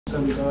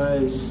Some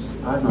guys,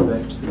 I had my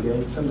back to the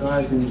gate, some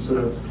guys then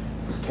sort of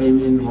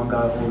came in, one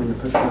guy holding a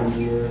pistol in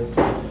the air,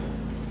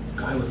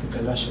 guy with a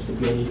kalash at the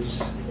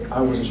gate.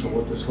 I wasn't sure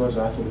what this was.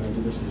 I thought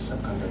maybe this is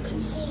some kind of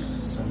police,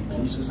 or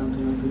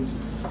something like this.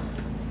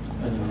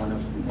 And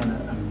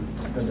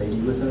then the lady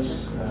with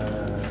us,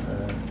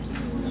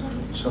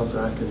 Charles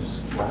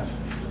Riker's wife,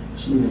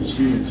 she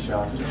then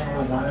shouted,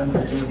 "Oh, lie under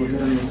the table,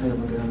 get under the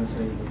table, get under the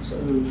table." So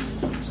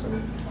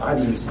I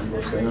didn't see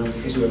what was going on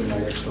because we were on my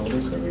left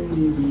shoulder. So we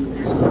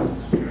all sort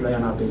of lay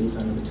on our bellies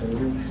under the table.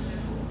 And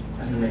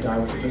then the guy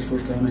with the pistol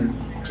came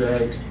and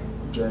dragged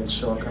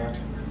Shark out.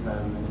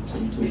 And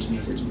he turned to me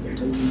and said to me, "They're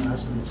taking my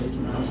husband, they're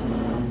taking my husband."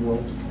 And I'm,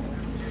 well,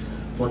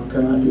 what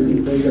can I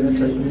do? They're going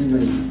to take me,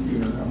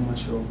 maybe, I'm not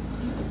sure.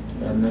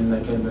 And then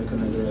they came back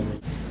and they grabbed me.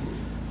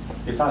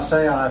 If I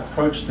say I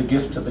approach the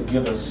gift of the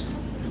givers,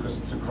 because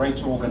it's a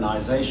great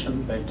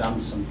organization, they've done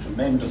some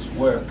tremendous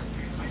work,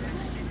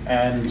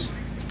 and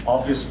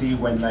obviously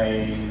when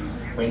they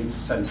went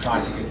and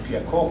tried to get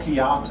Pierre Corky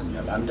out and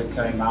Yolanda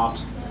came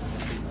out,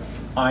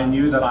 I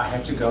knew that I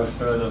had to go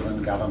further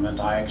than government.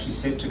 I actually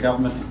said to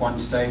government at one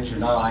stage,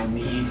 I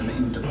need an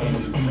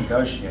independent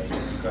negotiator,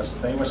 because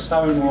they were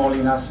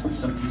stonewalling us and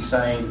simply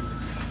saying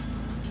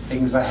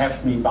things are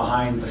happening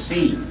behind the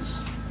scenes.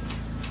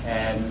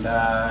 And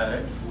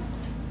I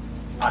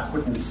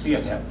couldn't see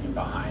it happening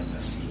behind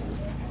the scenes.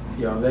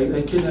 Yeah,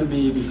 they kidnapped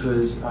me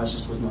because I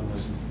just was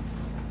non-Muslim.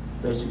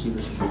 Basically,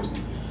 this is it.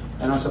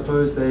 And I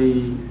suppose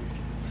they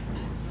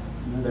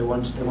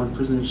want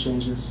prison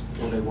exchanges,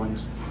 or they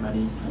want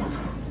money.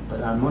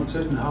 But I'm not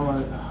certain how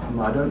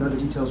I don't know the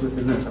details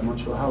within this. I'm not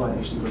sure how I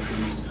actually got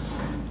released.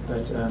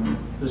 But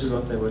this is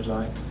what they would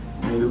like.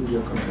 Maybe it would be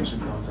a compensation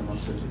grant, I'm not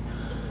certain.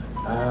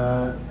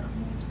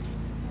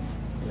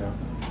 Yeah.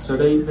 So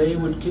they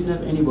would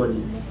kidnap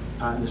anybody,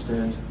 I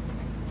understand,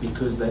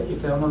 because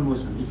if they are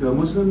non-Muslim. If you're a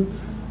Muslim,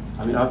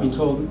 I've been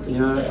told if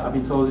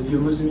you're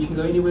a Muslim, you can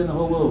go anywhere in the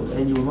whole world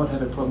and you will not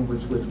have a problem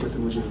with the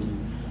Mujahideen.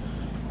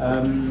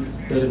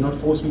 They did not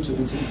force me to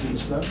enter into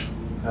Islam.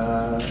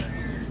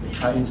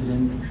 I entered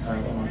in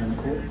on